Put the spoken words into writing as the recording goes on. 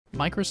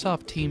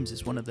Microsoft Teams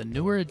is one of the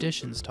newer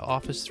additions to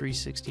Office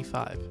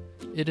 365.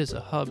 It is a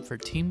hub for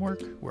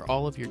teamwork where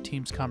all of your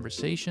team's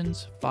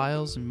conversations,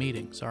 files, and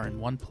meetings are in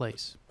one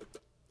place.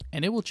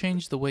 And it will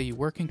change the way you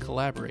work and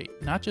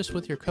collaborate, not just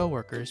with your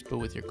coworkers, but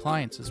with your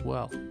clients as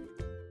well.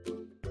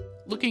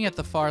 Looking at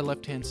the far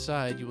left-hand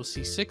side, you will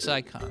see 6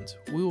 icons.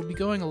 We will be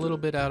going a little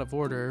bit out of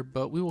order,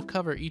 but we will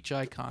cover each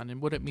icon and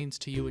what it means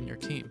to you and your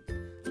team.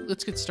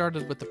 Let's get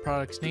started with the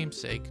product's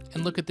namesake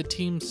and look at the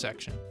Teams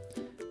section.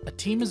 A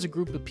team is a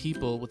group of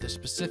people with a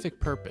specific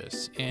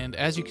purpose, and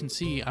as you can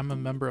see, I'm a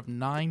member of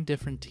 9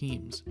 different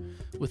teams.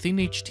 Within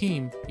each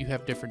team, you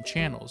have different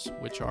channels,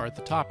 which are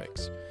the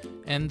topics.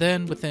 And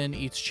then within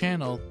each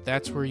channel,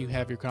 that's where you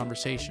have your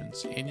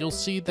conversations. And you'll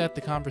see that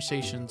the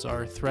conversations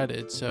are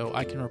threaded, so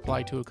I can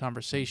reply to a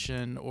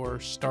conversation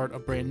or start a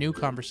brand new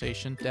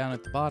conversation down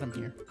at the bottom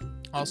here.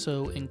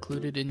 Also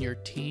included in your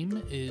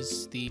team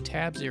is the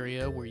tabs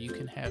area where you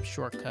can have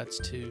shortcuts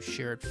to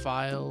shared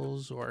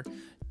files or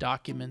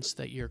documents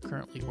that you're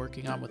currently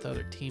working on with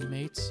other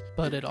teammates,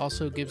 but it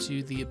also gives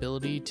you the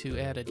ability to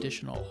add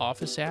additional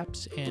Office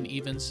apps and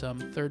even some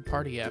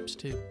third-party apps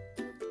too.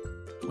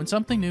 When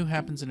something new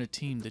happens in a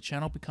team, the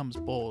channel becomes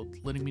bold,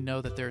 letting me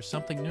know that there is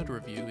something new to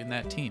review in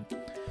that team.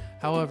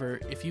 However,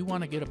 if you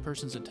want to get a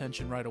person's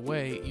attention right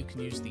away, you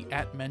can use the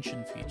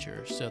 @mention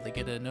feature so they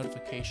get a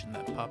notification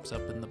that pops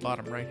up in the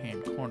bottom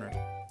right-hand corner.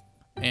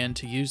 And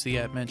to use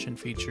the @mention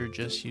feature,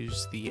 just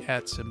use the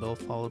 @ symbol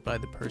followed by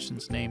the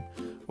person's name,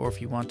 or if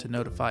you want to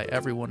notify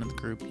everyone in the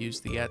group, use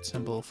the @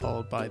 symbol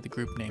followed by the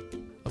group name.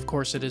 Of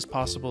course, it is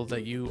possible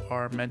that you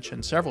are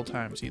mentioned several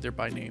times, either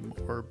by name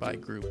or by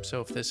group,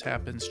 so if this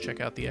happens, check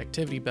out the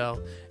activity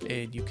bell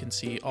and you can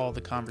see all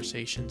the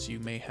conversations you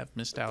may have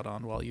missed out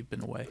on while you've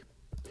been away.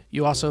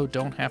 You also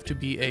don't have to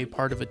be a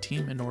part of a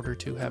team in order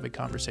to have a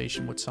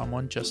conversation with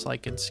someone. Just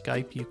like in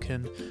Skype, you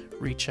can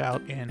reach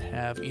out and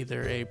have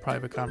either a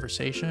private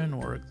conversation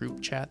or a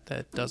group chat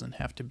that doesn't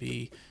have to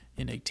be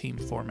in a team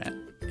format.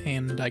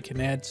 And I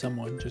can add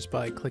someone just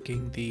by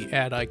clicking the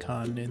add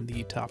icon in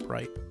the top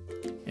right.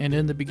 And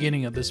in the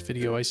beginning of this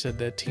video, I said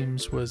that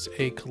Teams was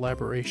a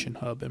collaboration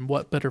hub, and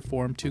what better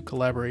forum to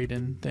collaborate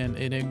in than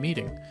in a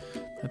meeting?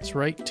 That's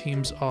right,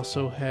 Teams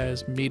also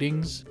has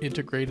meetings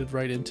integrated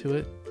right into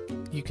it.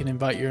 You can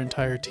invite your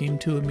entire team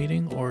to a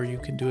meeting, or you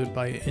can do it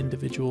by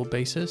individual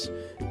basis.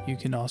 You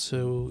can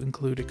also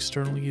include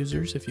external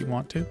users if you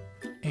want to.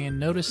 And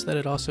notice that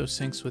it also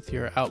syncs with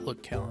your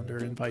Outlook calendar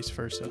and vice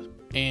versa.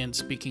 And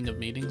speaking of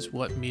meetings,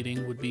 what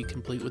meeting would be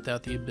complete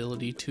without the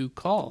ability to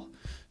call?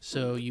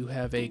 So you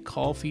have a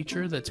call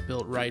feature that's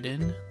built right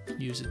in.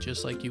 Use it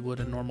just like you would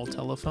a normal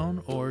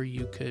telephone, or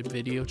you could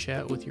video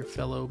chat with your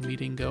fellow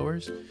meeting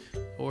goers,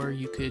 or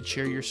you could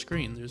share your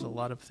screen. There's a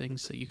lot of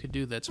things that you could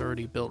do that's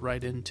already built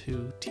right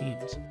into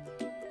Teams.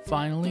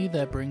 Finally,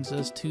 that brings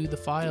us to the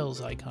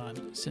Files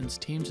icon. Since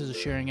Teams is a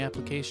sharing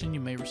application, you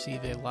may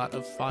receive a lot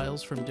of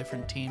files from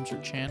different teams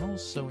or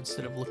channels, so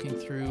instead of looking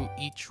through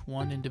each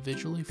one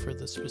individually for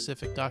the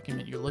specific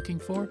document you're looking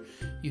for,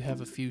 you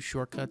have a few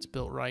shortcuts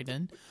built right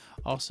in.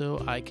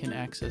 Also, I can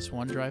access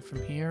OneDrive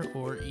from here,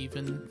 or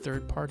even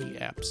third-party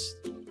apps.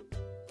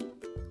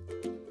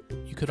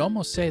 You could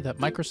almost say that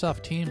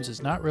Microsoft Teams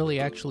is not really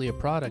actually a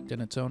product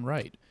in its own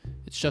right.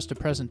 It's just a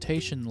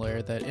presentation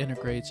layer that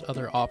integrates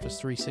other Office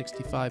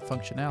 365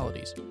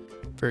 functionalities.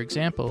 For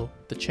example,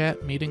 the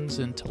chat, meetings,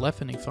 and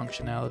telephony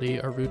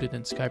functionality are rooted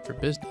in Skype for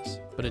Business,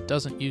 but it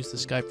doesn't use the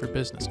Skype for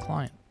Business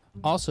client.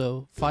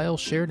 Also,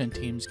 files shared in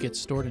Teams get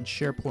stored in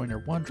SharePoint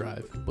or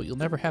OneDrive, but you'll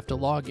never have to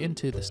log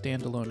into the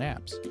standalone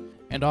apps.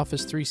 And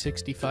Office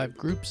 365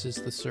 Groups is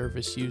the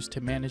service used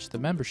to manage the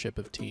membership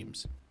of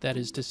Teams. That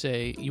is to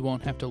say, you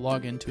won't have to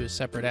log into a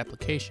separate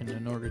application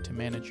in order to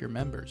manage your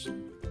members.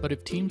 But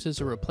if Teams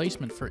is a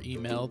replacement for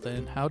email,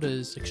 then how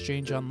does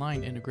Exchange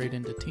Online integrate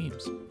into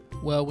Teams?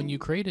 Well, when you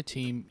create a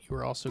team, you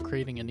are also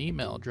creating an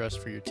email address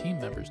for your team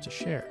members to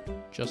share,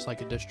 just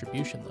like a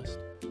distribution list.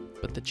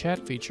 But the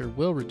chat feature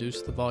will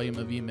reduce the volume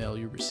of email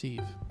you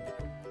receive.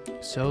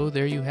 So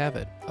there you have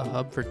it, a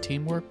hub for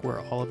teamwork where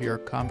all of your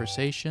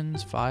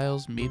conversations,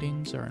 files,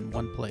 meetings are in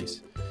one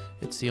place.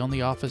 It's the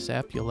only Office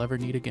app you'll ever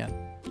need again.